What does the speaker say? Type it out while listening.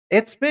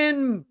It's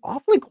been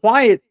awfully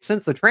quiet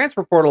since the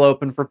transfer portal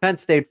opened for Penn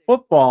State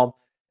football,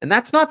 and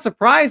that's not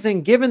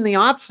surprising given the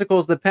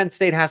obstacles that Penn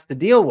State has to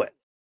deal with.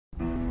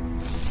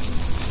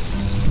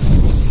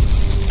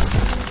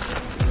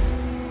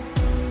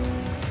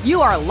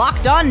 You are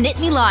Locked On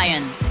Nittany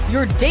Lions,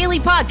 your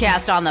daily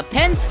podcast on the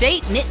Penn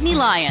State Nittany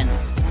Lions.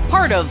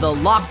 Part of the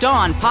Locked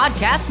On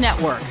Podcast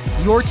Network,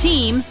 your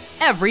team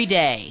every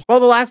day. Well,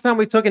 the last time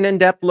we took an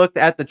in-depth look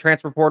at the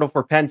transfer portal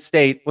for Penn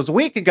State was a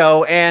week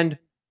ago, and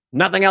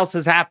nothing else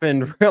has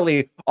happened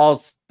really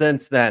all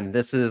since then.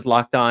 This is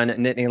Locked On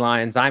Nittany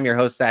Lions. I'm your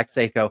host,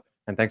 Seyko,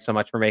 and thanks so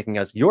much for making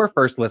us your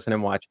first listen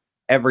and watch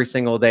every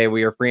single day.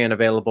 We are free and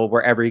available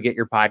wherever you get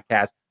your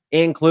podcast,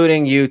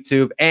 including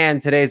YouTube.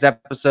 And today's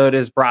episode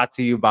is brought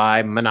to you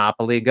by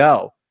Monopoly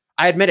Go.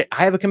 I admit it,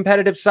 I have a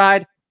competitive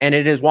side, and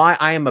it is why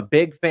I am a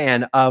big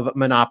fan of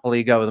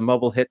Monopoly Go, the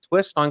mobile hit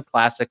twist on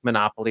classic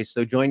Monopoly.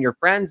 So join your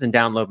friends and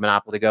download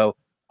Monopoly Go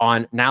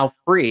on now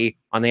free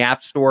on the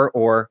App Store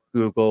or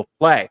Google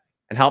Play.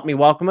 And help me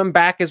welcome him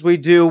back as we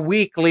do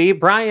weekly.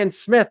 Brian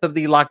Smith of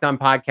the Locked On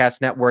Podcast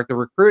Network, the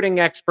recruiting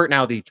expert,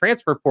 now the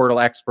transfer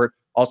portal expert,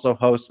 also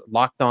hosts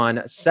Locked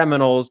On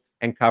Seminoles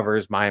and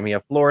covers Miami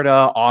of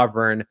Florida,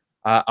 Auburn,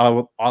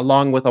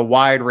 along with a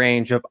wide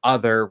range of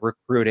other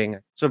recruiting.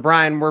 So,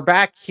 Brian, we're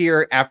back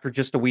here after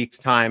just a week's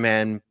time,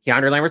 and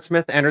Keandre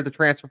Lambert-Smith entered the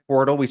transfer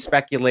portal. We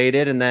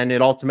speculated, and then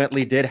it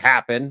ultimately did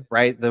happen,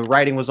 right? The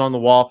writing was on the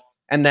wall.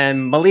 And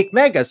then Malik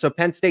Mega. So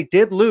Penn State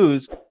did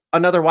lose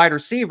another wide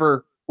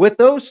receiver. With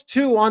those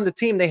two on the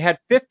team, they had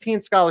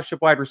 15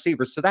 scholarship wide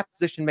receivers. So that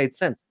position made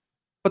sense.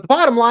 But the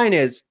bottom line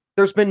is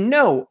there's been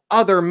no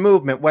other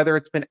movement, whether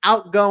it's been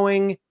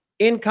outgoing,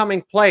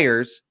 incoming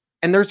players.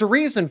 And there's a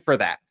reason for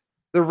that.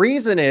 The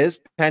reason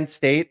is Penn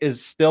State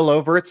is still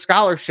over its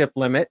scholarship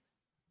limit.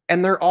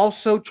 And they're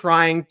also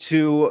trying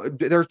to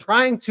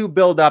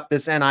build up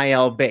this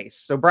NIL base.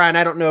 So Brian,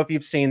 I don't know if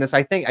you've seen this.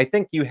 I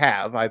think you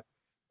have.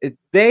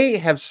 They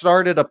have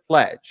started a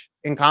pledge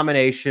in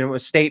combination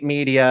with state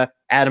media.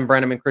 Adam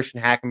Brenham and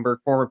Christian Hackenberg,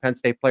 former Penn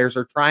State players,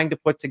 are trying to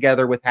put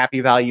together with Happy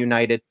Valley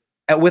United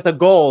with a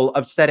goal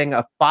of setting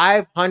a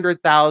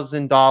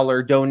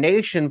 $500,000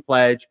 donation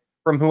pledge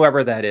from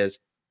whoever that is,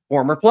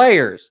 former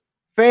players,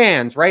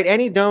 fans, right?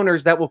 Any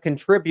donors that will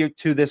contribute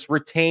to this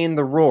Retain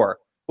the Roar.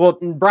 Well,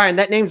 Brian,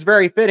 that name's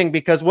very fitting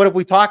because what have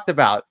we talked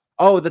about?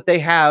 Oh, that they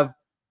have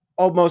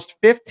almost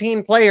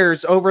 15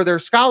 players over their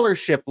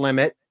scholarship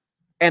limit,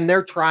 and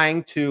they're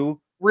trying to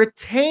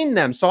retain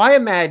them. So I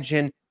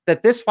imagine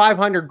that this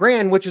 500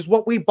 grand, which is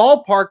what we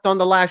ballparked on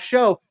the last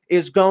show,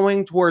 is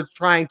going towards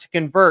trying to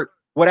convert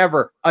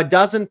whatever, a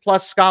dozen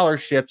plus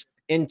scholarships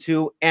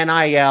into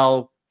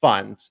NIL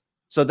funds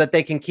so that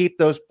they can keep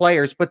those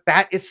players. But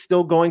that is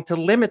still going to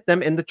limit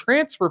them in the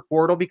transfer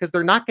portal because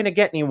they're not going to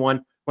get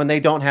anyone when they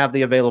don't have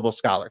the available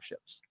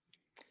scholarships.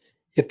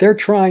 If they're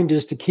trying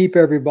just to keep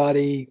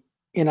everybody,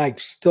 and I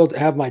still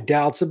have my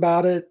doubts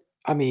about it,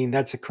 I mean,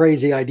 that's a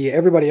crazy idea.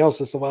 Everybody else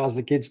just allows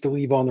the kids to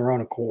leave on their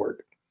own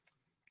accord.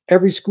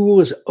 Every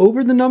school is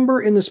over the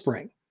number in the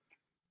spring,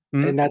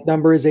 and that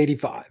number is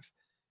 85.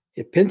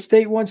 If Penn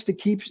State wants to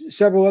keep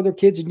several other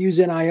kids and use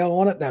NIL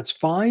on it, that's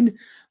fine.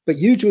 But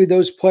usually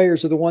those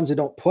players are the ones that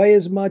don't play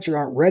as much or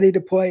aren't ready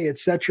to play,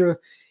 etc.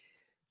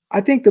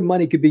 I think the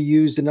money could be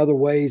used in other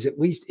ways, at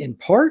least in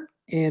part,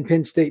 and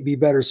Penn State be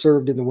better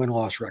served in the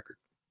win-loss record.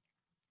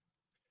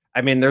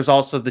 I mean, there's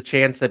also the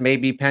chance that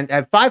maybe Penn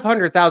at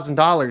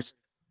 $500,000.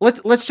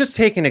 Let's just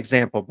take an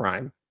example,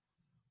 Brian.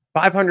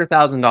 $500,000.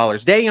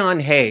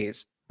 Dayon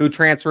Hayes, who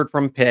transferred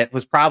from Pitt,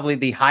 was probably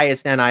the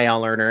highest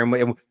NIL earner.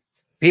 And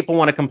people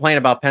want to complain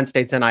about Penn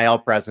State's NIL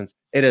presence.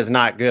 It is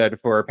not good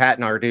for Pat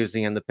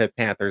Narduzzi and the Pitt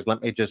Panthers.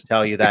 Let me just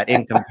tell you that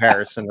in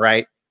comparison,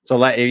 right?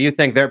 So if you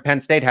think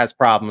Penn State has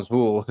problems,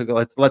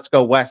 let's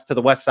go west to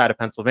the west side of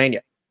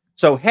Pennsylvania.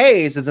 So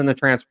Hayes is in the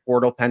transfer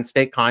portal. Penn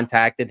State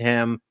contacted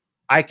him.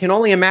 I can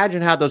only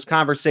imagine how those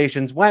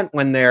conversations went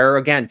when they're,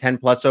 again, 10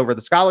 plus over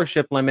the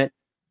scholarship limit,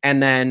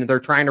 and then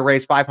they're trying to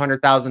raise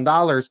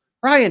 $500,000.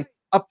 Brian,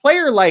 a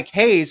player like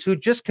Hayes, who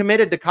just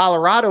committed to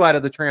Colorado out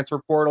of the transfer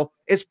portal,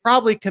 is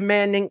probably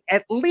commanding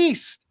at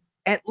least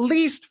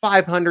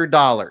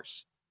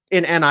 $500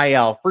 in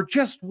NIL for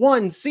just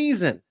one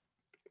season.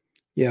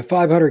 Yeah,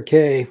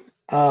 $500K.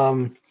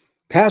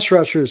 Pass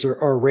rushers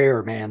are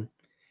rare, man.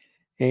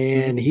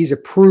 And he's a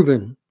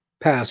proven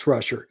pass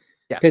rusher.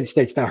 Yeah. Penn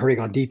State's not hurting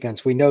on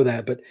defense. We know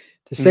that. But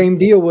the same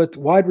deal with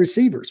wide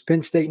receivers.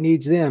 Penn State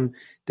needs them.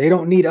 They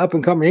don't need up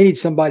and coming. They need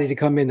somebody to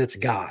come in that's a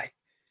guy.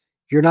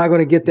 You're not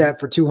going to get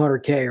that for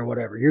 $200K or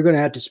whatever. You're going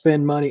to have to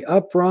spend money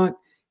up front.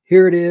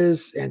 Here it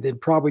is. And then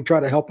probably try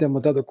to help them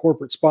with other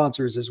corporate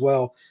sponsors as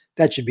well.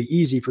 That should be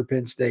easy for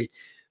Penn State.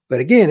 But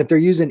again, if they're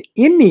using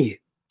any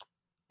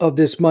of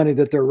this money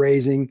that they're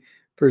raising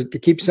to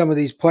keep some of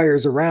these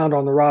players around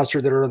on the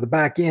roster that are on the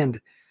back end,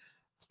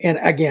 and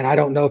again, I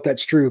don't know if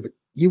that's true, but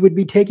you would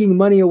be taking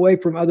money away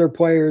from other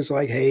players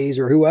like Hayes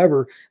or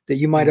whoever that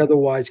you might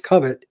otherwise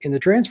covet in the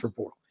transfer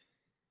portal.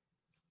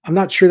 I'm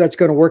not sure that's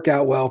going to work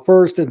out well.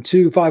 First, and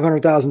two,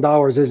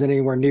 $500,000 isn't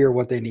anywhere near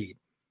what they need.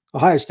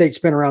 Ohio State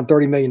spent around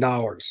 $30 million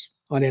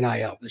on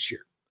NIL this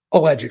year,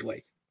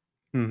 allegedly.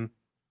 Mm-hmm.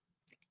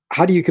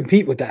 How do you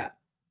compete with that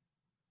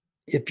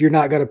if you're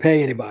not going to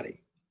pay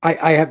anybody?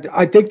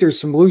 I think there's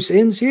some loose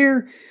ends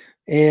here,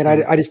 and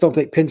I just don't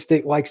think Penn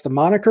State likes the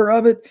moniker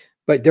of it,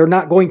 but they're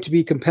not going to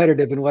be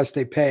competitive unless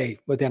they pay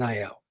with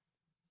NIL,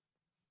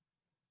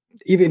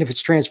 even if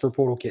it's transfer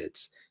portal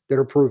kids that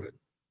are proven.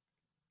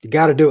 You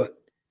got to do it.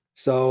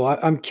 So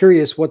I'm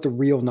curious what the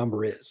real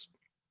number is.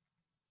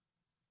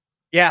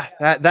 Yeah,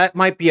 that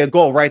might be a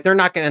goal, right? They're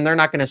not going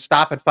to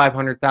stop at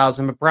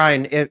 500,000. But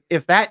Brian,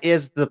 if that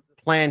is the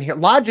plan here,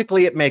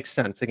 logically it makes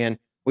sense. Again,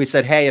 we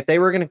said, hey, if they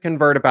were going to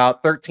convert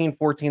about 13,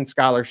 14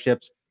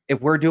 scholarships,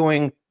 if we're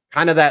doing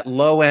kind of that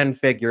low end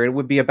figure, it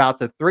would be about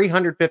the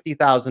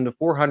 350,000 to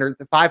 400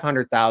 to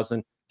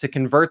 500,000 to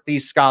convert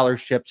these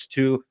scholarships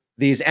to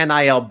these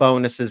NIL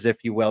bonuses,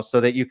 if you will,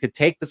 so that you could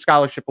take the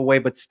scholarship away,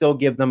 but still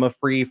give them a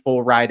free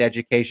full ride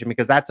education,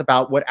 because that's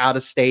about what out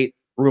of state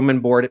room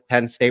and board at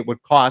Penn State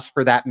would cost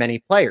for that many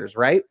players,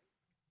 right?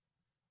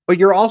 But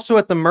you're also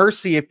at the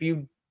mercy if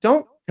you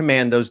don't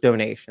command those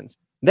donations.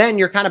 Then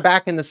you're kind of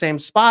back in the same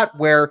spot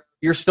where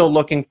you're still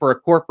looking for a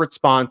corporate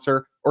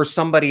sponsor or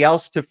somebody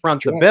else to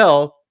front the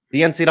bill.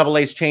 The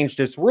NCAA's changed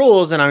its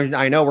rules, and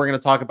I know we're going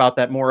to talk about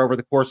that more over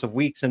the course of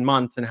weeks and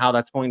months and how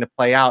that's going to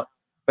play out.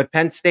 But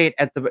Penn State,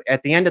 at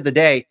the end of the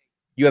day,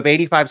 you have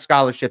 85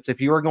 scholarships. If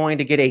you are going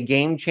to get a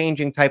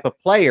game-changing type of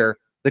player,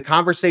 the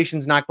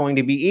conversation's not going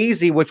to be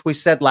easy, which we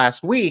said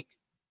last week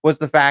was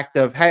the fact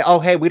of,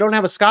 hey, we don't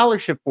have a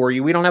scholarship for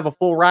you. We don't have a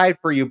full ride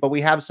for you, but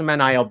we have some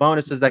NIL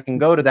bonuses that can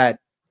go to that.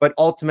 But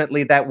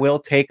ultimately, that will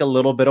take a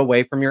little bit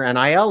away from your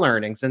NIL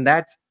earnings. And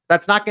that's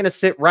not going to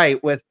sit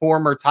right with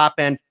former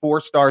top-end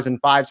 4-stars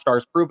and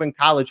 5-stars, proven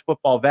college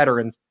football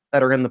veterans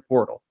that are in the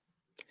portal.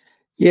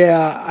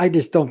 Yeah, I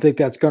just don't think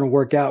that's going to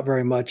work out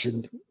very much.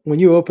 And when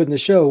you opened the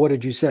show, what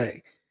did you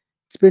say?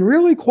 It's been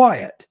really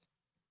quiet.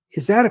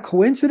 Is that a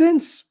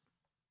coincidence?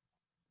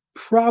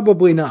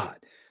 Probably not.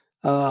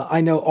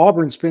 I know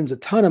Auburn spends a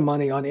ton of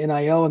money on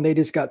NIL, and they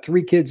just got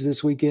 3 kids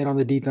this weekend on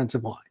the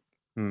defensive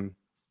line.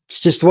 It's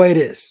just the way it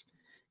is.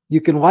 You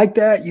can like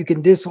that. You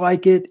can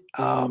dislike it.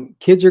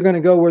 Kids are going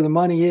to go where the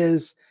money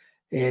is.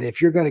 And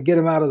if you're going to get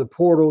them out of the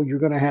portal, you're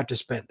going to have to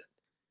spend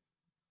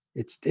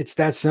it. It's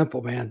that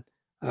simple, man.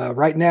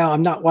 Right now,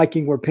 I'm not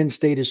liking where Penn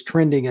State is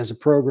trending as a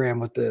program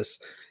with this.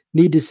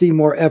 Need to see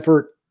more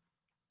effort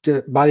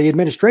by the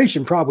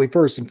administration, probably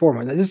first and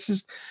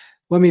foremost.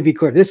 Let me be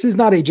clear. This is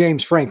not a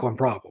James Franklin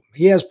problem.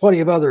 He has plenty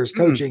of others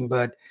coaching,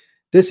 but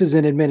this is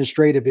an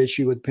administrative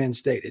issue with Penn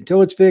State.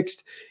 Until it's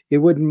fixed, it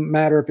wouldn't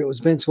matter if it was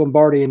Vince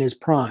Lombardi in his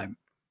prime.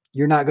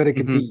 You're not going to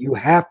compete. You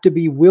have to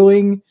be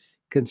willing,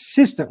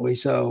 consistently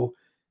so,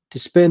 to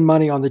spend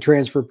money on the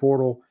transfer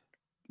portal,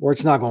 or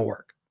it's not going to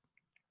work.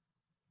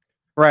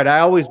 Right. I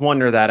always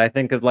wonder that. I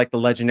think of like the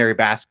legendary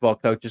basketball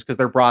coaches because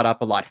they're brought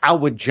up a lot. How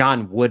would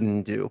John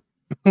Wooden do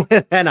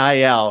with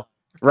NIL?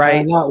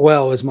 Right. Not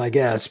well is my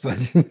guess,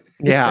 but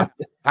yeah.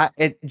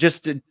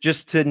 Just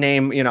to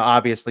name,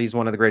 obviously he's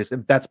one of the greatest.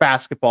 That's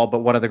basketball, but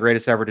one of the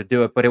greatest ever to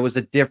do it. But it was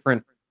a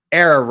different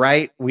era,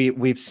 right?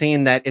 We've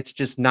seen that it's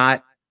just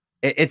not.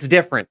 It's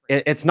different.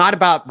 It's not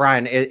about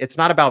Brian. It's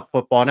not about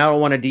football. And I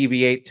don't want to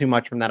deviate too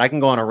much from that. I can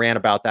go on a rant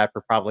about that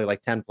for probably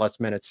like 10 plus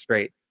minutes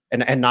straight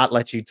and not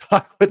let you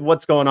talk with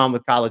what's going on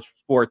with college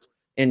sports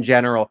in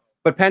general.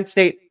 But Penn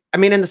State, I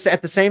mean,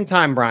 at the same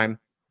time, Brian,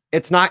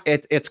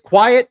 it's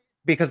quiet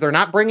because they're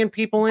not bringing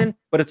people in,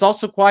 but it's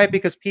also quiet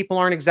because people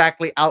aren't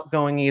exactly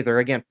outgoing either.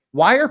 Again,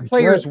 why are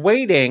players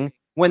waiting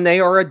when they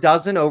are a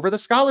dozen over the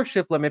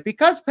scholarship limit?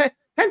 Because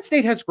Penn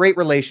State has great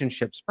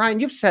relationships. Brian,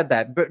 you've said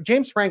that, but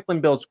James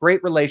Franklin builds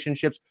great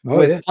relationships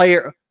with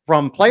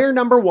player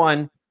number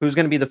 1, who's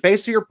going to be the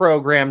face of your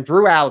program,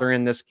 Drew Aller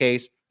in this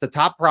case, to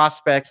top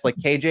prospects like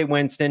KJ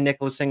Winston,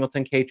 Nicholas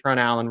Singleton, Katron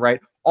Allen, right?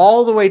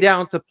 All the way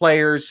down to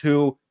players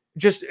who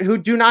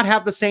do not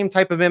have the same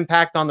type of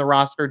impact on the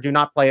roster, do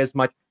not play as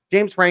much.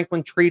 James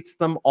Franklin treats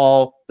them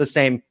all the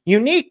same,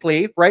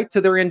 uniquely, right, to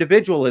their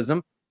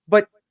individualism,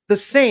 but the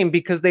same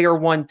because they are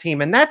one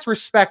team, and that's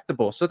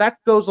respectable. So that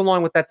goes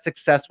along with that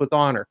success with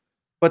honor.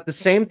 But the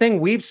same thing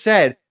we've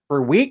said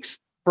for weeks,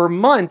 for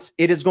months,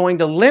 it is going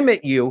to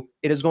limit you.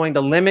 It is going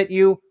to limit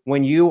you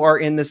when you are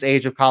in this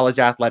age of college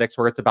athletics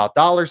where it's about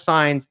dollar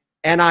signs,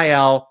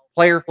 NIL,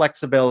 player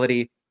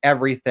flexibility,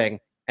 everything.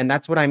 And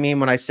that's what I mean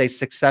when I say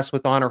success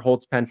with honor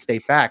holds Penn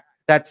State back.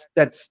 It's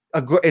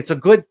a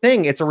good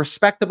thing. It's a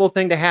respectable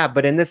thing to have.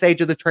 But in this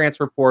age of the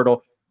transfer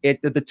portal,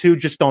 the two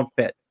just don't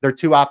fit. They're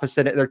two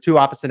opposite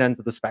ends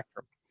of the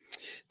spectrum.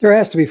 There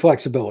has to be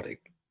flexibility.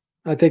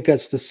 I think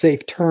that's the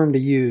safe term to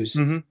use.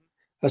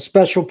 A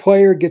special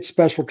player gets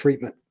special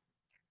treatment.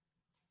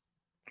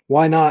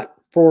 Why not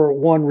for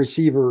one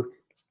receiver?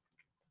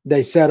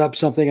 They set up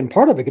something, and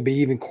part of it could be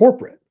even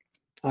corporate.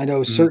 I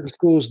know certain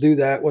schools do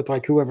that with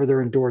like whoever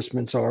their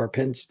endorsements are,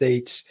 Penn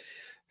State's,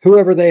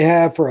 whoever they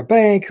have for a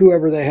bank,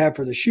 whoever they have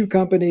for the shoe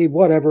company,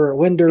 whatever, a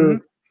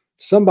lender,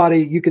 somebody,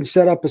 you can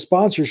set up a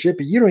sponsorship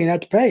and you don't even have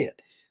to pay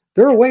it.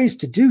 There are ways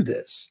to do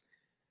this.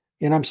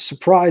 And I'm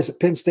surprised that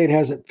Penn State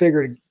hasn't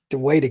figured the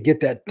way to get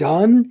that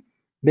done.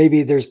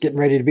 Maybe there's getting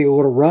ready to be a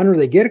little run, or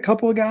they get a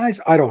couple of guys.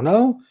 I don't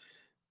know.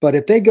 But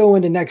if they go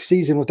into next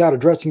season without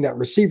addressing that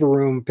receiver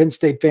room, Penn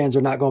State fans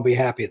are not going to be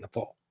happy in the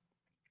fall.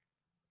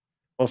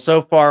 Well,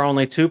 so far,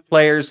 only 2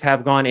 players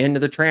have gone into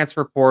the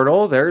transfer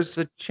portal. There's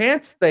a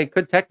chance they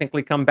could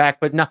technically come back,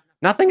 but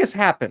nothing has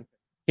happened.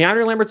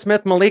 Keandre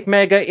Lambert-Smith, Malik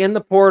Mega in the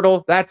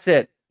portal. That's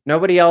it.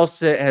 Nobody else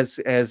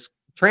has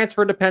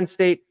transferred to Penn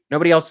State.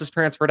 Nobody else has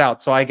transferred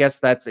out. So I guess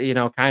that's,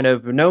 kind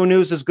of no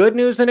news is good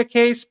news in a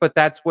case, but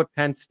that's what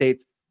Penn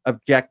State's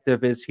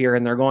objective is here.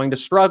 And they're going to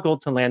struggle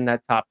to land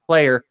that top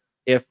player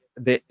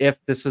if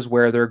this is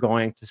where they're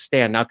going to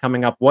stand. Now,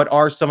 coming up, what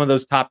are some of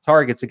those top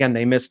targets? Again,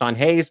 they missed on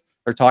Hayes.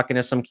 They're talking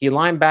to some key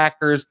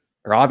linebackers.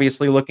 They're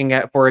obviously looking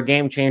for a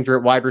game changer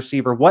at wide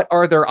receiver. What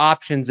are their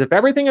options? If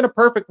everything in a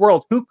perfect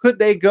world, who could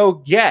they go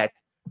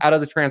get out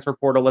of the transfer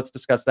portal? Let's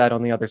discuss that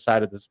on the other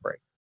side of this break.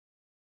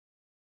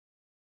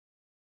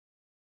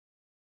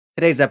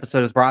 Today's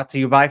episode is brought to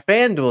you by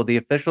FanDuel, the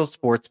official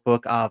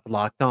sportsbook of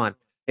Locked On.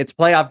 It's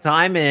playoff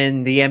time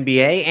in the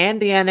NBA and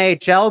the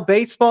NHL.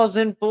 Baseball's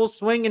in full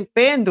swing, and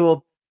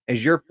FanDuel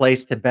is your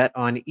place to bet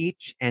on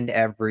each and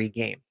every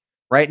game.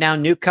 Right now,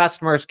 new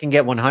customers can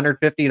get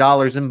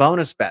 $150 in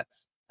bonus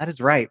bets. That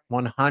is right,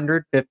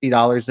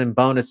 $150 in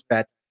bonus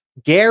bets.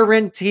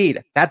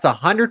 Guaranteed. That's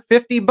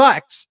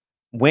 $150,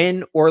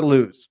 win or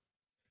lose.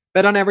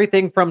 Bet on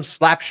everything from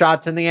slap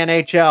shots in the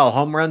NHL,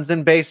 home runs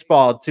in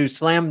baseball, to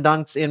slam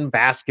dunks in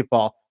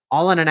basketball.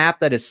 All on an app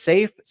that is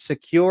safe,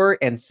 secure,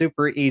 and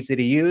super easy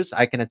to use.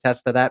 I can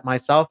attest to that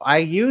myself. I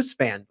use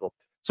FanDuel.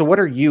 So what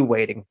are you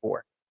waiting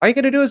for? All you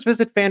got to do is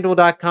visit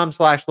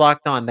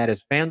FanDuel.com/lockedon. That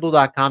is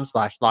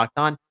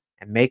FanDuel.com/lockedon,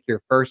 and make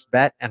your first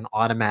bet an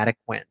automatic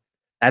win.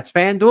 That's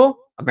FanDuel,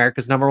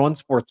 America's #1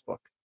 sportsbook.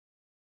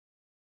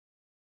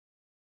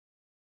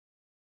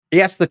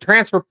 Yes, the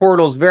transfer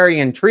portal is very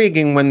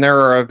intriguing when there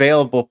are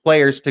available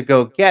players to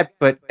go get,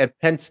 but at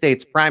Penn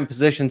State's prime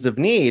positions of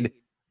need,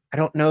 I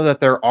don't know that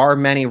there are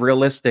many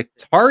realistic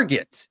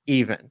targets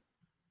even.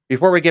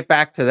 Before we get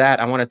back to that,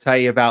 I want to tell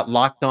you about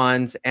Locked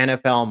On's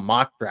NFL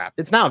mock draft.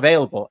 It's now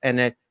available,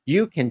 and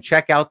you can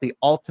check out the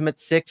ultimate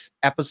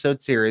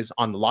 6-episode series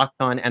on the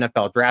Locked On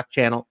NFL Draft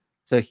channel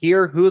to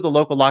hear who the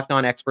local Locked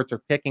On experts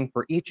are picking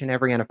for each and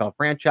every NFL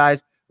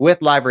franchise,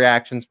 with live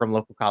reactions from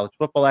local college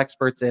football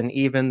experts and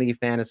even the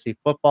fantasy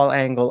football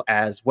angle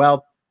as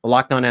well. The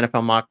Locked On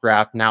NFL mock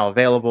draft now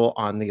available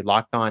on the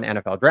Locked On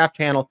NFL Draft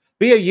channel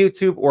via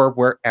YouTube or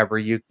wherever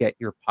you get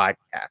your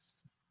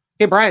podcasts.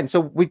 Okay, Brian, so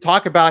we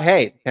talk about,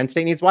 hey, Penn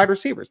State needs wide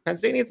receivers. Penn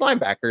State needs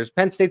linebackers.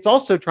 Penn State's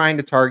also trying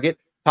to target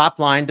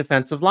top-line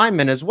defensive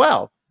linemen as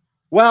well.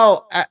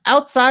 Well,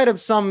 outside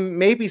of some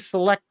maybe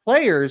select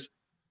players,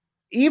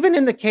 even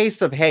in the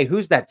case of, hey,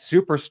 who's that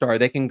superstar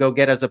they can go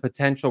get as a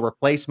potential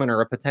replacement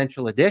or a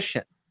potential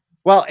addition?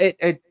 Well,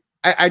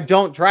 I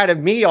don't try to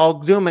be all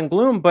doom and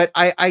gloom, but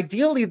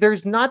ideally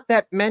there's not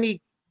that many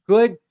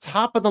good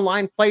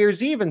top-of-the-line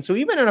players even. So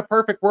even in a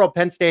perfect world,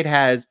 Penn State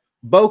has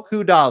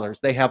beaucoup dollars.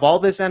 They have all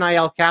this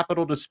NIL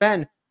capital to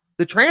spend.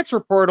 The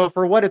transfer portal,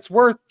 for what it's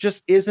worth,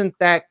 just isn't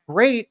that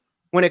great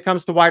when it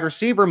comes to wide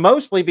receiver,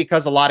 mostly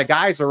because a lot of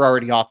guys are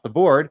already off the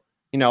board.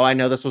 I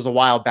know this was a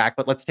while back,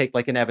 but let's take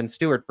like an Evan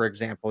Stewart, for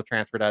example,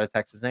 transferred out of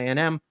Texas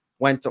A&M,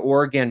 went to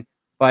Oregon.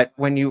 But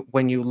when you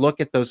look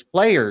at those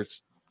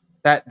players,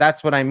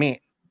 that's what I mean.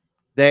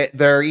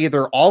 They're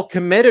either all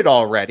committed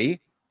already,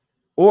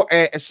 or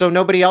so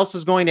nobody else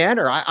is going to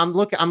enter. I'm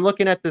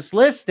looking at this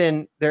list,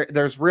 and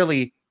there's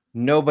really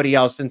nobody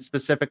else, and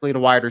specifically to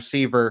wide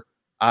receiver,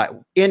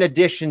 in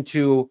addition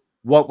to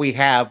what we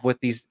have with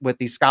these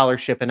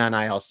scholarship and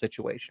NIL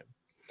situation.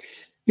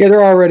 Yeah,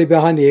 they're already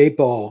behind the 8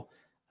 ball.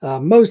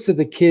 Most of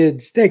the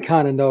kids, they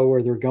kind of know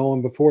where they're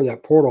going before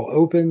that portal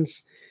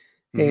opens,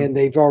 and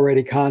they've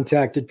already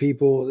contacted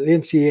people. The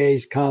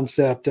NCAA's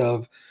concept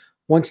of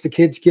once the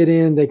kids get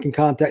in, they can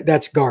contact,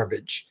 that's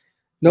garbage.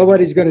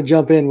 Nobody's going to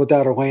jump in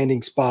without a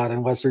landing spot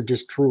unless they're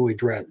just truly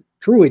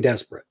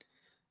desperate.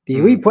 The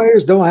elite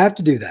players don't have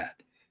to do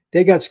that.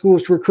 They got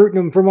schools recruiting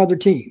them from other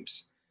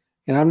teams.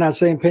 And I'm not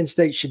saying Penn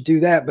State should do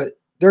that, but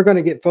they're going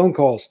to get phone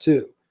calls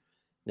too.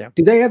 Yeah.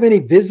 Do they have any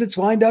visits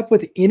lined up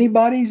with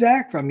anybody,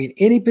 Zach? I mean,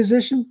 any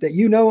position that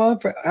you know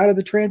of out of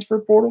the transfer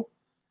portal?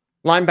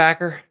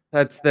 Linebacker.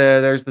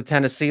 There's the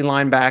Tennessee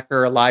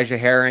linebacker, Elijah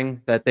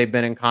Herring, that they've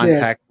been in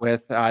contact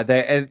with.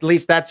 At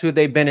least that's who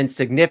they've been in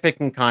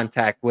significant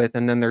contact with.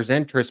 And then there's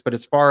interest. But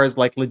as far as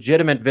like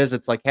legitimate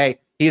visits, like, hey,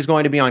 he's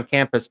going to be on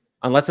campus,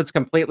 unless it's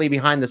completely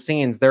behind the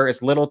scenes, there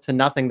is little to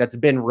nothing that's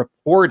been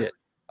reported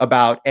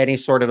about any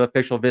sort of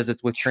official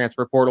visits with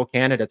transfer portal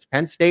candidates.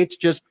 Penn State's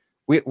just,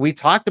 we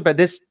talked about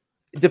this,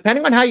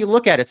 depending on how you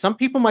look at it. Some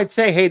people might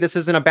say, hey, this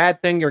isn't a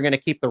bad thing. You're going to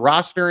keep the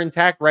roster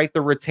intact, right?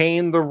 The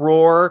retain the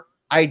roar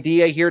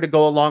idea here to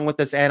go along with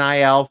this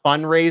NIL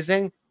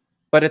fundraising.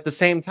 But at the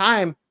same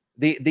time,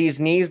 these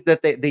needs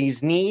that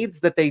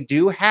they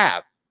do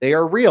have, they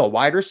are real.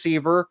 Wide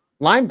receiver,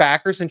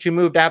 linebacker, since you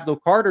moved Abdul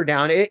Carter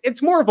down,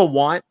 it's more of a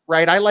want,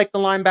 right? I like the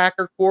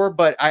linebacker core,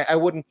 but I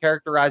wouldn't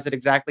characterize it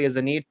exactly as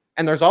a need.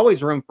 And there's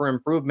always room for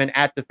improvement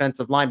at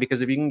defensive line,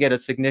 because if you can get a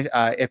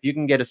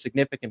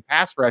significant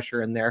pass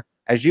rusher in there,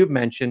 as you've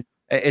mentioned,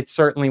 it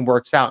certainly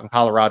works out. And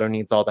Colorado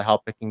needs all the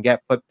help it can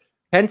get. But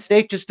Penn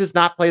State just does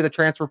not play the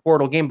transfer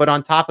portal game. But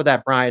on top of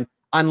that, Brian,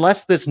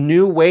 unless this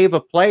new wave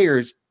of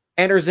players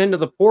enters into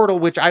the portal,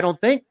 which I don't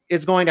think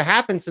is going to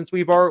happen, since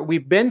we've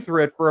been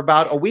through it for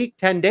about a week,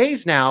 10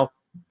 days now,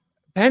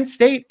 Penn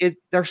State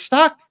they're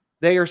stuck.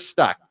 They are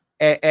stuck.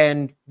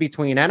 And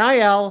between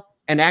NIL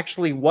and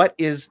actually what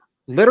is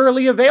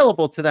literally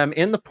available to them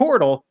in the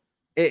portal,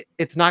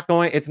 it's not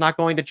going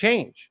to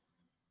change.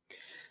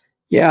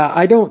 Yeah,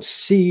 I don't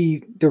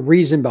see the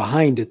reason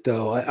behind it,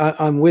 though.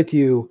 I'm with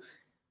you.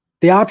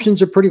 The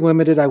options are pretty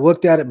limited. I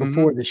looked at it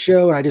before the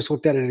show, and I just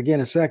looked at it again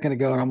a second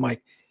ago, and I'm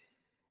like,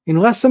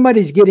 unless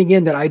somebody's getting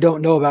in that I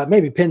don't know about,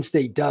 maybe Penn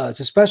State does,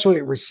 especially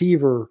at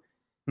receiver,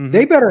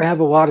 they better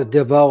have a lot of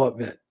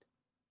development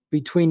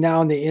between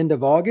now and the end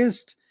of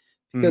August,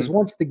 because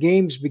once the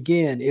games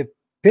begin, if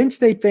Penn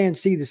State fans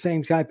see the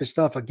same type of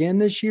stuff again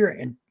this year,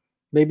 and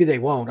maybe they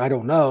won't, I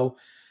don't know,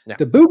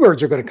 the Boo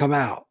Birds are going to come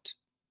out,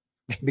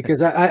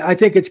 because I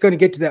think it's going to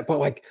get to that point.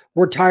 Like,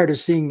 we're tired of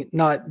seeing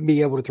not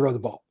be able to throw the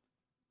ball.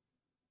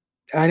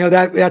 I know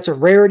that's a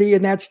rarity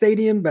in that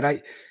stadium,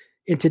 but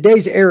in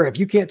today's era, if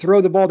you can't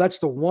throw the ball, that's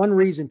the one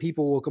reason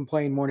people will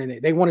complain more than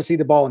they want to see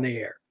the ball in the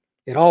air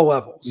at all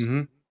levels.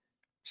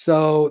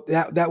 So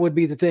that would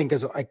be the thing,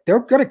 because they're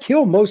going to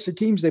kill most of the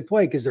teams they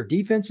play because their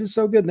defense is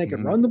so good and they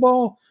can run the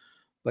ball.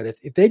 But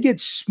if they get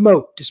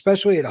smoked,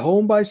 especially at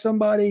home by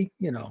somebody,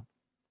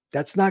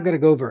 that's not going to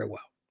go very well.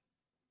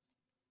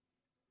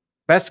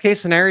 Best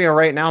case scenario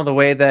right now, the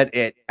way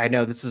that I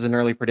know this is an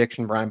early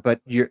prediction, Brian,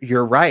 but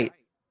you're right.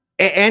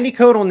 Andy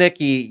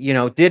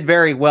Kotelnicki, did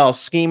very well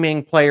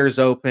scheming players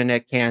open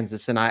at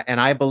Kansas, and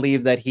I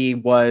believe that he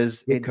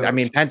was.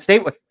 Penn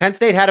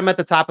State had him at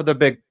the top of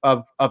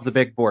the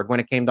big board when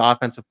it came to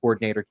offensive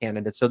coordinator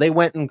candidates. So they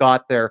went and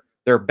got their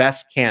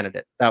best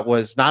candidate that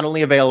was not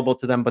only available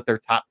to them, but their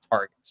top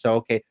target. So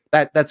okay,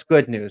 that's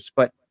good news.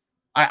 But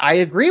I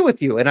agree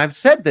with you, and I've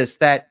said this,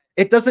 that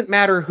it doesn't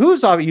matter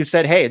who's on. You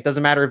said, hey, it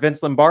doesn't matter if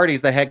Vince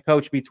Lombardi's the head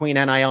coach between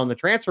NIL and the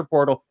transfer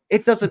portal.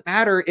 It doesn't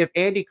matter if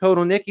Andy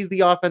Kotelnicki's the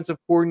offensive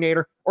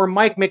coordinator or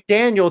Mike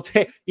McDaniel,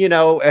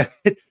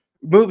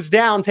 moves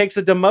down, takes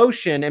a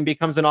demotion, and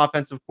becomes an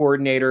offensive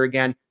coordinator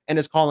again and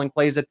is calling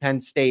plays at Penn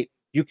State.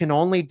 You can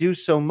only do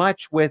so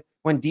much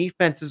when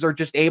defenses are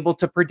just able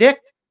to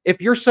predict. If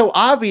you're so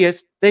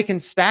obvious, they can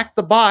stack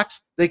the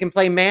box. They can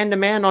play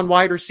man-to-man on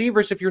wide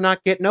receivers. If you're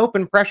not getting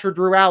open, pressure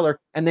Drew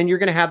Aller, and then you're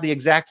going to have the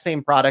exact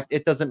same product.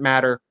 It doesn't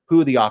matter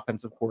who the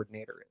offensive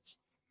coordinator is.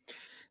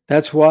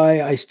 That's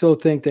why I still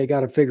think they got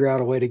to figure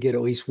out a way to get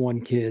at least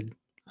one kid,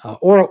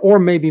 or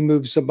maybe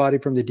move somebody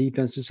from the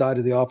defensive side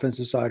to the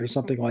offensive side or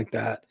something like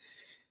that.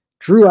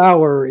 Drew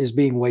Aller is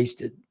being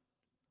wasted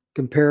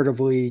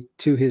comparatively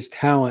to his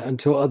talent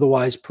until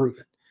otherwise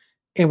proven.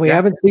 And we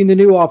haven't seen the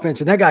new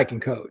offense, and that guy can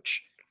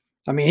coach.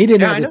 I mean, he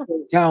didn't have the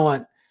same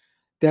talent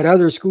that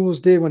other schools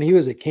did when he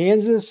was at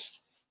Kansas.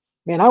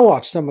 Man, I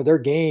watched some of their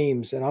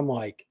games, and I'm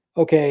like,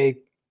 okay,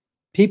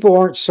 people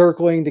aren't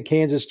circling the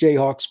Kansas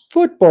Jayhawks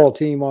football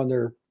team on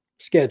their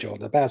schedule.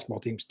 The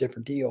basketball team's a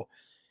different deal.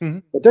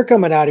 But they're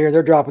coming out here,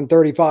 they're dropping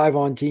 35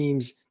 on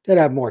teams that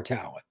have more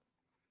talent.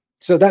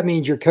 So that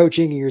means your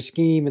coaching and your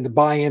scheme and the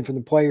buy-in from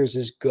the players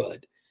is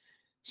good.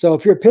 So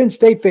if you're a Penn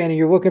State fan and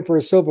you're looking for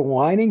a silver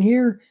lining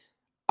here,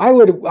 I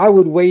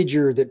would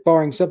wager that,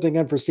 barring something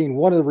unforeseen,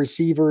 one of the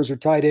receivers or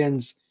tight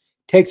ends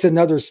takes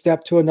another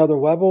step to another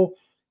level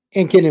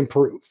and can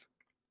improve.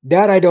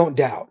 That I don't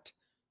doubt.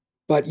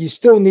 But you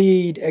still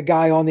need a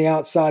guy on the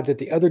outside that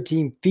the other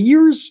team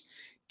fears,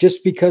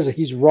 just because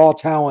he's raw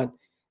talent,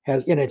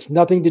 and it's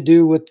nothing to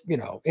do with,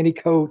 any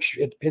coach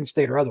at Penn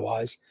State or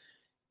otherwise.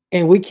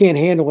 And we can't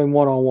handle him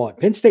one-on-one.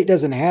 Penn State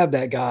doesn't have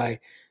that guy.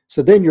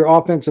 So then your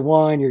offensive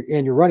line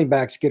and your running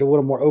backs get a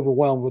little more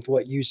overwhelmed with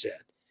what you said.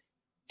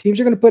 Teams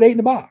are going to put 8 in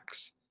the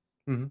box.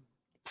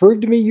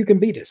 Prove to me you can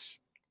beat us.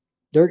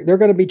 They're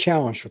going to be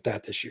challenged with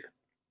that this year.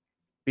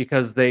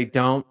 Because they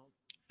don't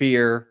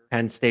fear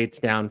Penn State's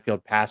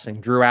downfield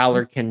passing. Drew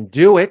Aller can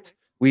do it.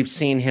 We've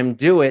seen him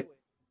do it.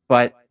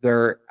 But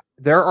there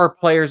are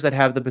players that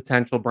have the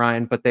potential,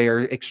 Brian, but they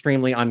are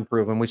extremely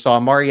unproven. We saw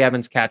Amari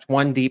Evans catch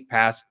one deep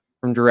pass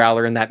from Drew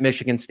Aller in that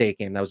Michigan State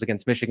game. That was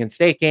against Michigan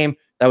State game.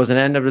 That was an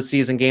end of the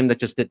season game that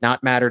just did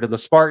not matter to the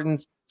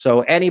Spartans.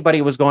 So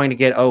anybody was going to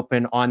get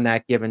open on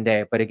that given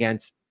day. But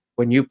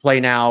when you play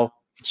now,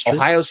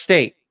 Ohio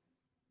State,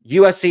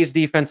 USC's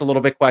defense a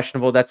little bit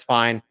questionable. That's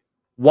fine.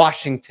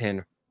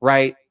 Washington,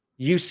 right?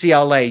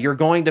 UCLA, you're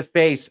going to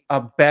face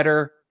a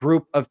better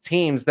group of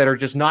teams that are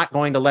just not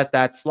going to let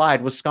that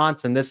slide.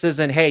 Wisconsin, this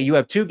isn't, hey, you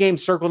have 2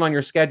 games circled on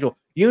your schedule.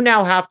 You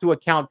now have to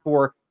account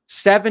for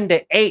 7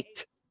 to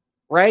 8,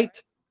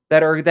 right?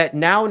 That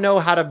now know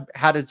how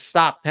to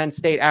stop Penn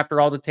State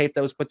after all the tape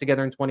that was put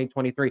together in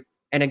 2023.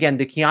 And again,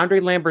 the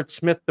Keandre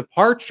Lambert-Smith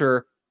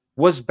departure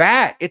was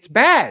bad. It's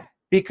bad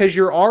because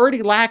you're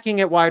already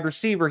lacking at wide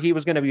receiver. He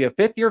was going to be a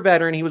 5th-year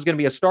veteran. He was going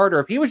to be a starter.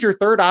 If he was your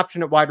 3rd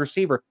option at wide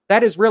receiver,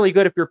 that is really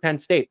good if you're Penn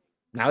State.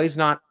 Now he's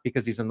not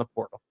because he's in the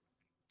portal.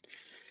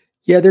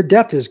 Yeah, their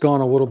depth has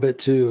gone a little bit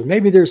too.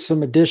 Maybe there's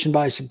some addition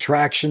by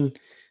subtraction.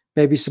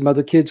 Maybe some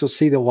other kids will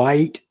see the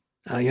light.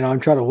 I'm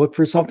trying to look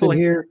for something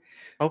here.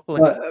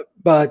 Hopefully.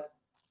 But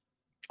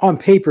on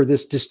paper,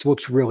 this just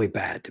looks really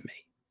bad to me.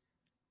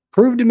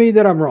 Prove to me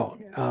that I'm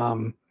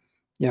wrong.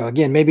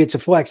 Again, maybe it's a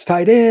flex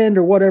tight end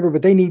or whatever,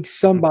 but they need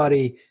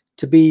somebody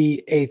to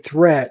be a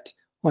threat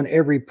on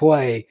every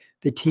play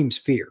the teams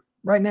fear.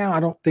 Right now, I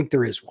don't think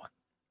there is one.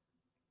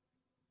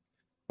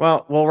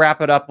 Well, we'll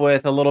wrap it up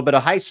with a little bit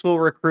of high school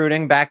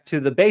recruiting, back to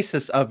the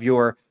basis of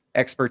your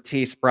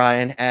expertise,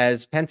 Brian,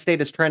 as Penn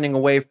State is trending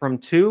away from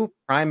 2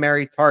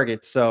 primary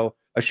targets. So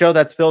a show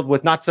that's filled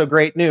with not so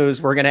great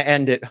news, we're going to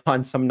end it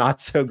on some not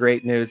so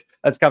great news.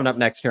 That's coming up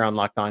next here on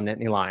Locked On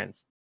Nittany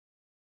Lions.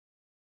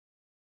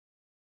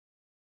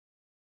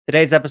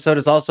 Today's episode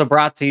is also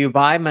brought to you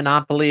by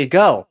Monopoly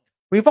Go.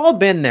 We've all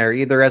been there,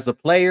 either as a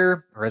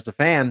player or as a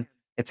fan.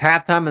 It's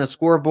halftime and the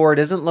scoreboard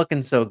isn't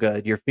looking so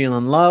good. You're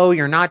feeling low.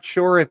 You're not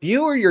sure if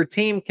you or your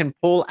team can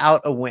pull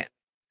out a win.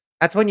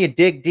 That's when you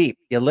dig deep.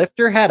 You lift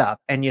your head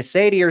up and you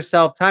say to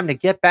yourself, time to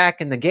get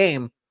back in the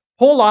game,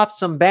 pull off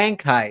some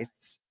bank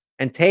heists,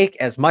 and take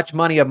as much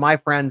money of my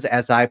friends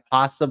as I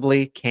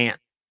possibly can.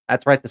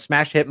 That's right. The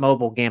smash hit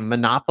mobile game,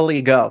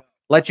 Monopoly Go,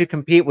 lets you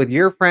compete with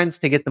your friends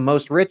to get the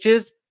most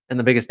riches and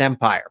the biggest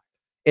empire.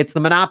 It's the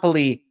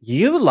Monopoly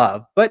you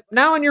love, but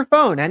now on your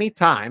phone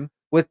anytime,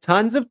 with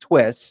tons of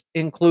twists,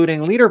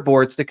 including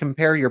leaderboards to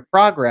compare your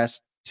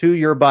progress to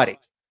your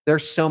buddies.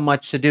 There's so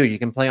much to do. You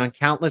can play on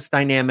countless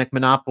dynamic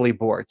Monopoly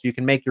boards. You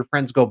can make your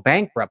friends go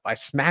bankrupt by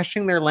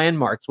smashing their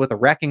landmarks with a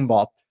wrecking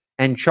ball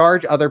and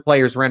charge other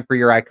players rent for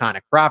your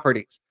iconic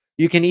properties.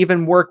 You can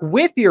even work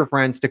with your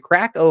friends to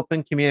crack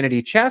open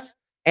community chests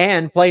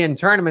and play in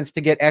tournaments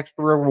to get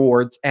extra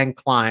rewards and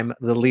climb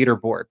the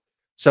leaderboard.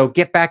 So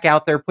get back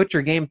out there, put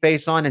your game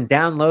face on, and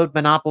download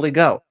Monopoly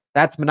Go.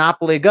 That's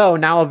Monopoly Go,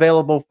 now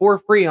available for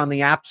free on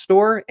the App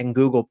Store and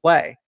Google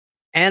Play.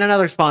 And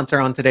another sponsor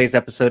on today's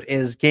episode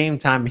is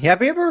Gametime.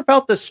 Have you ever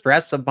felt the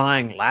stress of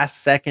buying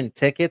last-second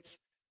tickets?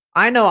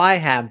 I know I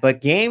have,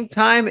 but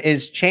Gametime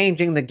is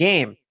changing the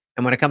game.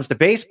 And when it comes to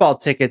baseball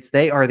tickets,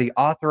 they are the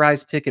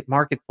authorized ticket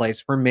marketplace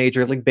for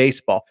Major League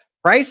Baseball.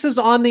 Prices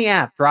on the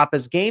app drop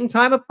as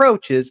Gametime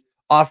approaches,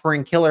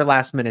 offering killer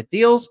last-minute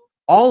deals,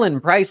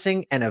 all-in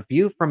pricing, and a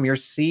view from your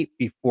seat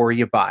before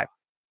you buy.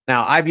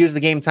 Now, I've used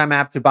the Gametime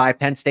app to buy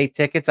Penn State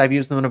tickets. I've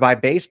used them to buy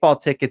baseball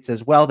tickets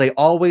as well. They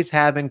always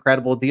have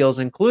incredible deals,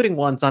 including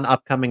ones on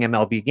upcoming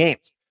MLB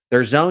games.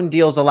 Their zone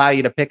deals allow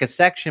you to pick a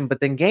section, but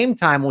then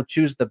Gametime will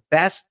choose the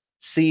best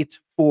seats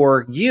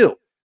for you.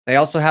 They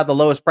also have the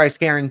lowest price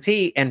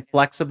guarantee and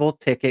flexible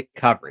ticket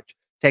coverage.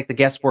 Take the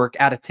guesswork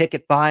out of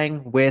ticket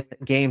buying with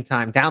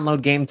Gametime.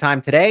 Download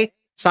Gametime today.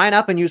 Sign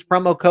up and use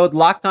promo code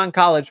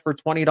LOCKEDONCollege for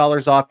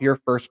 $20 off your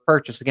first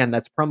purchase. Again,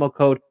 that's promo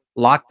code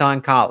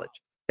LOCKEDONCollege.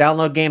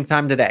 Download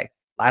Gametime today.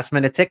 Last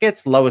minute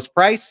tickets, lowest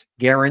price,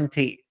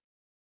 guaranteed.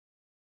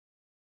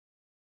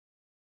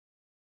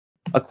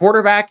 A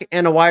quarterback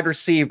and a wide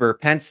receiver.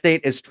 Penn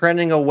State is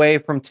trending away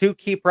from 2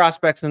 key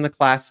prospects in the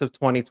class of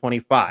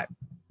 2025.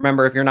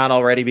 Remember, if you're not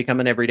already, become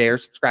an everydayer.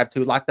 Subscribe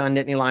to Locked On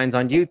Nittany Lions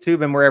on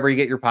YouTube and wherever you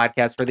get your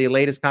podcasts for the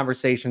latest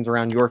conversations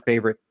around your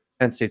favorite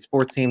Penn State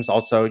sports teams.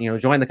 Also,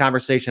 join the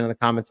conversation in the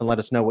comments and let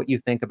us know what you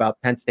think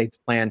about Penn State's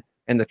plan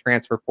in the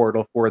transfer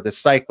portal for this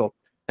cycle.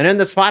 And in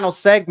this final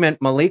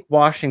segment, Malik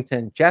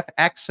Washington, Jeff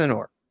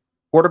Exenor,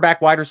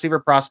 quarterback wide receiver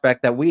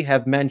prospect that we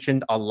have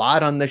mentioned a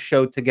lot on this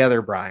show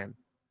together, Brian.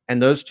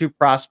 And those 2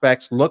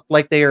 prospects look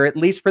like they are, at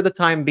least for the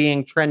time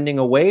being, trending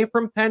away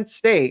from Penn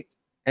State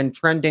and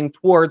trending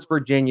towards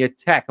Virginia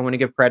Tech. I want to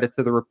give credit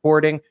to the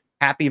reporting.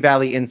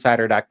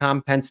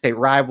 HappyValleyInsider.com. Penn State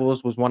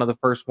Rivals was one of the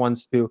first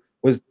ones to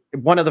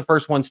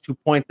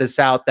point this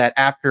out, that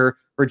after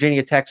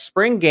Virginia Tech's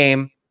spring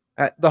game,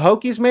 the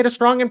Hokies made a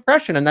strong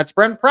impression, and that's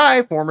Brent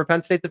Pry, former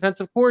Penn State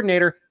defensive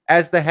coordinator,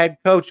 as the head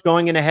coach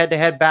going in a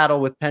head-to-head battle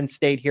with Penn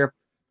State here.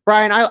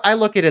 Brian, I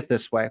look at it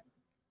this way.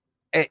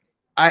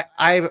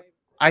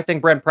 I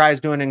think Brent Pry is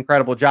doing an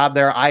incredible job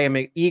there. I am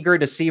eager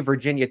to see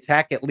Virginia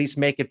Tech at least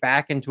make it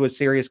back into a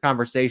serious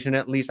conversation.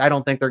 At least I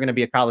don't think they're going to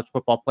be a college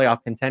football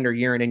playoff contender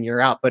year in and year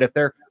out, but if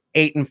they're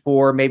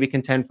 8-4, maybe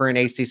contend for an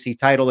ACC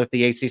title if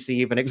the ACC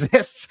even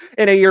exists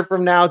in a year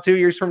from now, 2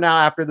 years from now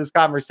after this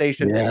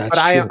conversation. Yeah, but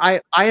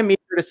I am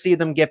eager to see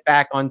them get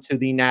back onto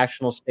the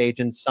national stage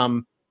in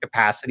some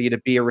capacity to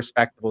be a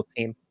respectable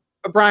team.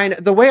 But Brian,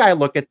 the way I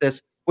look at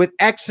this, with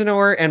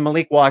Exenor and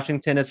Malik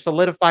Washington as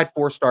solidified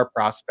 4-star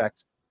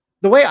prospects,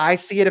 the way I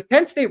see it, if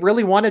Penn State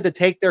really wanted to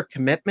take their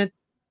commitment,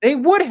 they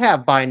would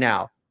have by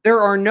now. There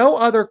are no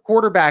other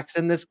quarterbacks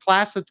in this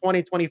class of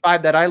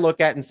 2025 that I look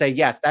at and say,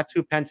 yes, that's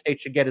who Penn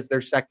State should get as their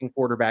second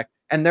quarterback.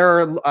 And there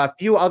are a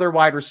few other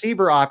wide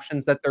receiver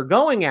options that they're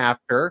going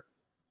after.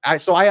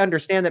 So I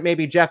understand that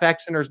maybe Jeff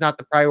Exeter is not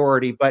the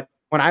priority. But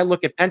when I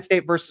look at Penn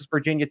State versus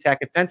Virginia Tech,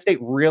 if Penn State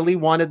really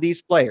wanted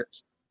these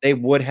players, they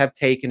would have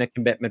taken a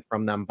commitment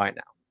from them by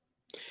now.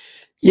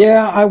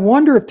 Yeah, I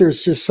wonder if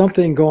there's just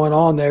something going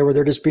on there where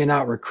they're just being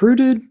out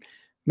recruited.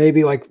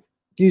 Maybe like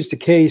use the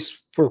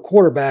case for a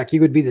quarterback, he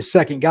would be the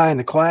second guy in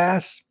the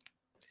class.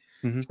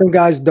 Some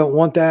guys don't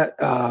want that.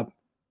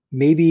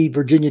 Maybe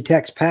Virginia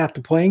Tech's path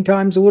to playing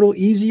time is a little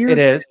easier. It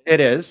is. It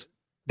is.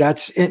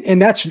 That's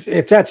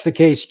if that's the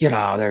case,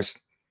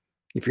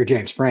 if you're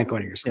James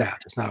Franklin and your staff,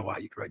 there's not a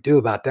lot you can really do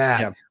about that.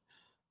 Yeah.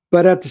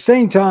 But at the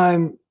same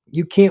time,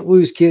 you can't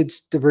lose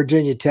kids to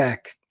Virginia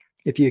Tech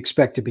if you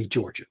expect to beat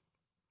Georgia.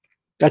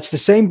 That's the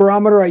same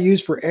barometer I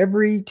use for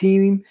every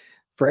team,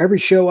 for every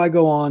show I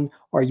go on.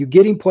 Are you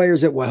getting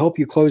players that will help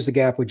you close the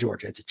gap with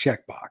Georgia? It's a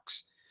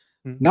checkbox.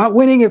 Not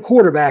winning at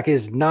quarterback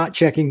is not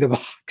checking the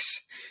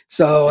box.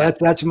 So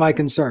that's my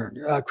concern.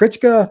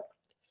 Kritzka,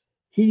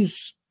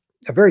 he's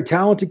a very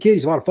talented kid.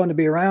 He's a lot of fun to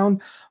be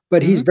around,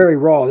 but he's very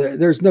raw.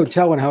 There's no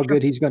telling how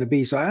good he's going to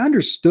be. So I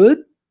understood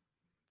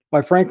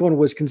why Franklin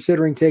was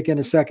considering taking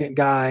a second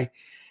guy.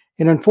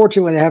 And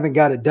unfortunately, they haven't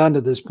got it done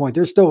to this point.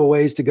 There's still a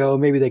ways to go.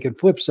 Maybe they can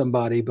flip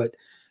somebody. But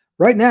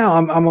right now,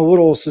 I'm a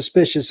little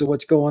suspicious of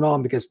what's going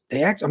on because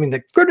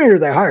the coordinator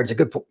they hired is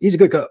he's a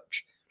good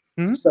coach.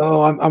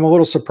 So I'm a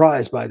little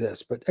surprised by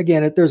this. But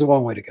again, there's a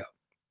long way to go.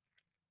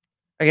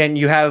 Again,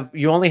 you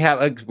only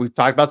have, we've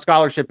talked about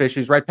scholarship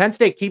issues, right? Penn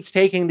State keeps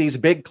taking these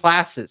big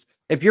classes.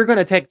 If you're going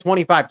to take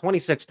 25,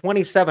 26,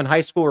 27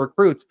 high school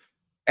recruits,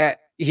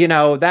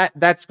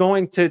 that's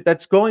going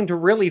to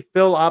really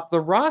fill up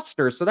the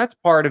roster. So that's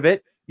part of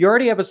it. You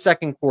already have a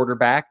second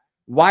quarterback.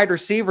 Wide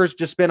receivers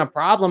just been a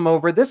problem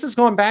over. This is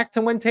going back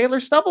to when Taylor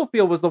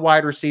Stubblefield was the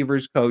wide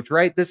receivers coach,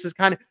 right? This is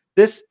kind of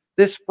this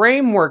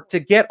framework to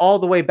get all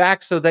the way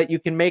back so that you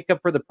can make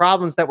up for the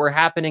problems that were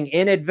happening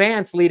in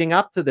advance leading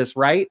up to this,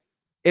 right?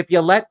 If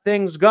you let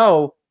things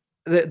go,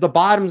 the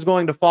bottom's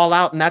going to fall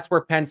out, and that's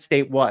where Penn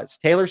State was.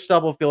 Taylor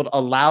Stubblefield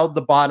allowed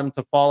the bottom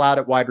to fall out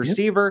at wide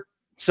receiver.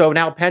 So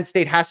now Penn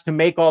State has to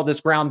make all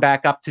this ground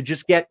back up to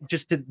just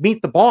to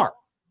meet the bar.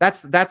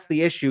 That's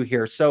the issue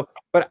here. So,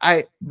 but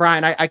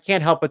Brian, I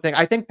can't help but think,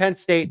 I think Penn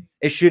State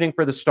is shooting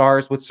for the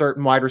stars with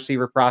certain wide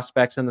receiver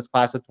prospects in this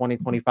class of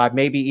 2025,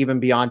 maybe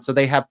even beyond. So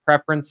they have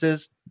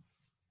preferences.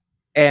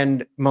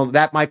 And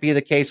that might be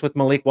the case with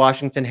Malik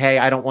Washington. Hey,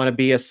 I don't want to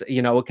be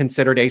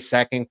considered a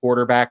second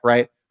quarterback,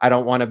 right? I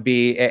don't want to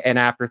be an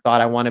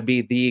afterthought. I want to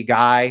be the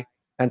guy.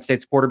 Penn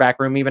State's quarterback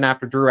room, even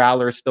after Drew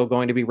Aller, is still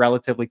going to be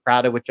relatively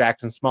crowded with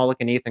Jackson Smolik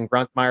and Ethan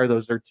Grunkmeyer.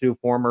 Those are two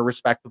former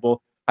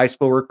respectable high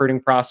school recruiting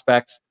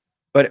prospects.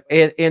 But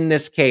in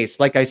this case,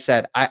 like I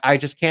said, I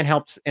just can't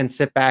help and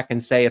sit back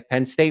and say if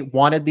Penn State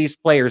wanted these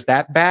players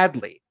that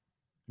badly,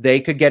 they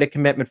could get a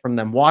commitment from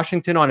them.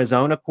 Washington, on his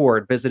own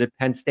accord, visited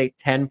Penn State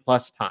 10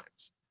 plus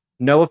times.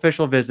 No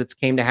official visits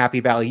came to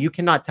Happy Valley. You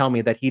cannot tell me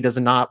that he does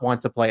not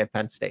want to play at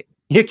Penn State.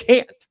 You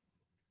can't.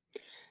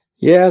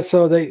 Yeah,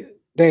 so they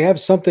have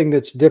something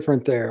that's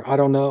different there. I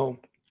don't know.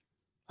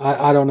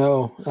 I don't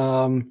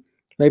know.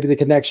 Maybe the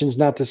connection's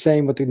not the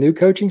same with the new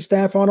coaching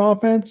staff on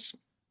offense.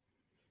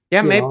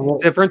 Yeah, maybe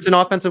difference in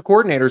offensive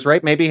coordinators,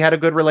 right? Maybe he had a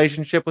good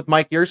relationship with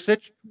Mike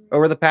Yurcich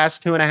over the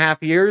past 2.5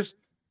 years.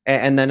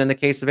 And then in the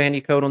case of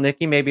Andy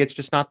Kotelnicki, maybe it's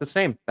just not the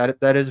same.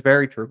 That is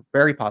very true.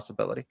 Very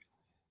possibility.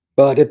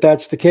 But if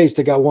that's the case,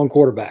 they got one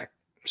quarterback.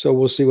 So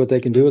we'll see what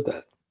they can do with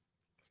that.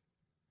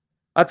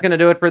 That's going to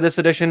do it for this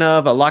edition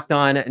of Locked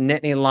On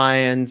Nittany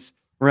Lions.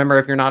 Remember,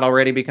 if you're not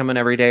already, become an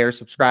everydayer,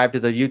 subscribe to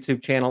the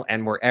YouTube channel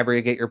and wherever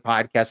you get your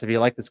podcasts. If you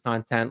like this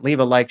content, leave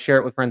a like, share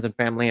it with friends and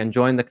family, and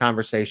join the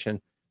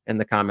conversation in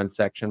the comments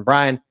section.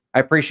 Brian,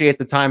 I appreciate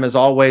the time as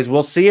always.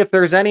 We'll see if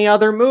there's any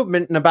other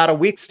movement in about a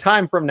week's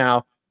time from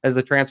now, as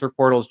the transfer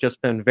portal has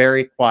just been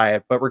very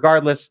quiet. But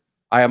regardless,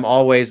 I am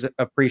always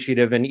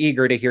appreciative and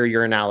eager to hear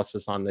your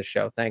analysis on this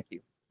show. Thank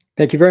you.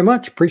 Thank you very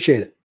much.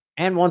 Appreciate it.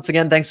 And once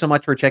again, thanks so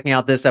much for checking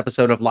out this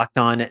episode of Locked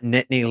On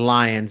Nittany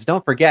Lions.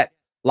 Don't forget,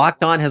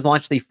 Locked On has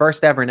launched the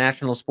first ever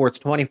national sports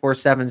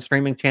 24/7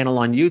 streaming channel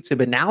on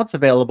YouTube, and now it's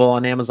available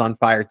on Amazon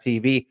Fire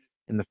TV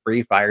in the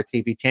free Fire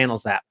TV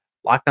channels app.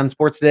 Locked On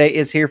Sports Today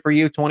is here for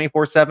you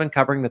 24/7,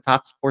 covering the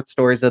top sports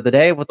stories of the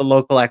day with the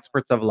local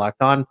experts of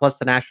Locked On, plus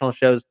the national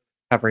shows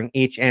covering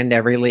each and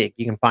every league.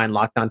 You can find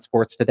Locked On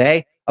Sports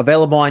Today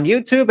available on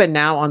YouTube and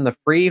now on the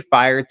free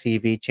Fire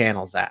TV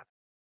channels app.